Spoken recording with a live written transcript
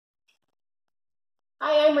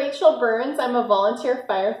Hi, I'm Rachel Burns. I'm a volunteer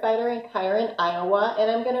firefighter in Kyron, Iowa, and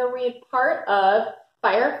I'm going to read part of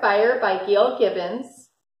Fire by Gail Gibbons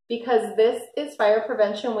because this is Fire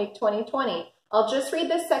Prevention Week 2020. I'll just read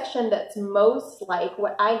the section that's most like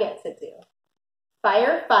what I get to do.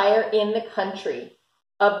 Fire in the country.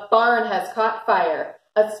 A barn has caught fire.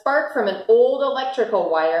 A spark from an old electrical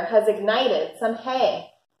wire has ignited some hay.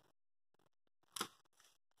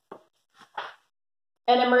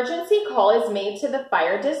 An emergency call is made to the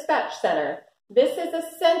Fire Dispatch Center. This is a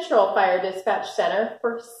central fire dispatch center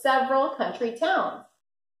for several country towns.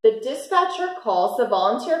 The dispatcher calls the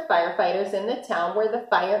volunteer firefighters in the town where the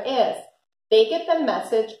fire is. They get the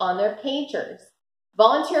message on their pagers.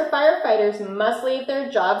 Volunteer firefighters must leave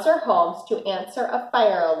their jobs or homes to answer a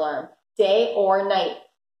fire alarm, day or night.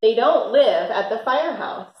 They don't live at the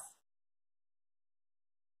firehouse.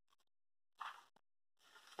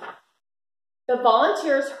 The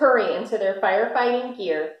volunteers hurry into their firefighting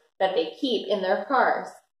gear that they keep in their cars.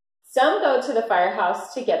 Some go to the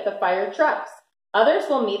firehouse to get the fire trucks. Others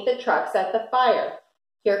will meet the trucks at the fire.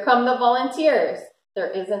 Here come the volunteers. There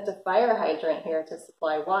isn't a fire hydrant here to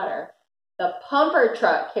supply water. The pumper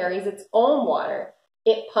truck carries its own water.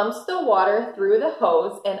 It pumps the water through the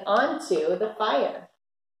hose and onto the fire.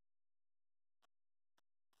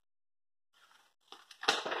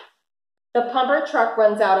 The pumper truck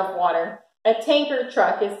runs out of water. A tanker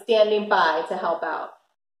truck is standing by to help out.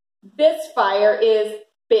 This fire is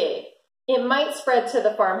big. It might spread to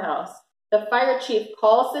the farmhouse. The fire chief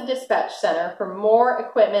calls the dispatch center for more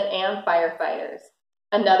equipment and firefighters.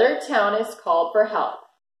 Another town is called for help.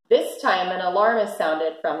 This time an alarm is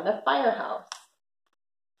sounded from the firehouse.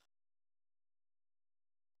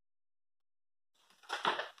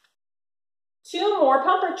 Two more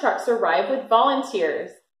pumper trucks arrive with volunteers.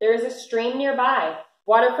 There is a stream nearby.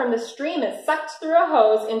 Water from the stream is sucked through a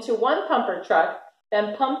hose into one pumper truck,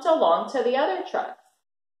 then pumped along to the other trucks.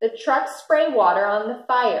 The trucks spray water on the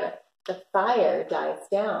fire. The fire dies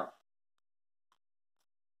down.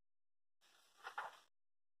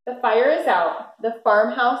 The fire is out. The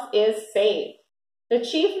farmhouse is saved. The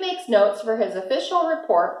chief makes notes for his official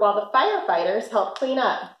report while the firefighters help clean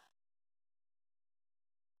up.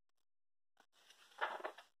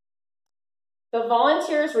 The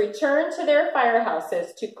volunteers return to their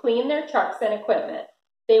firehouses to clean their trucks and equipment.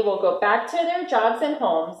 They will go back to their jobs and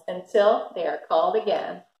homes until they are called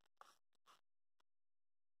again.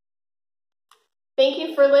 Thank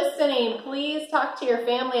you for listening. Please talk to your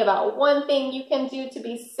family about one thing you can do to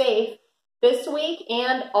be safe this week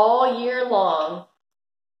and all year long.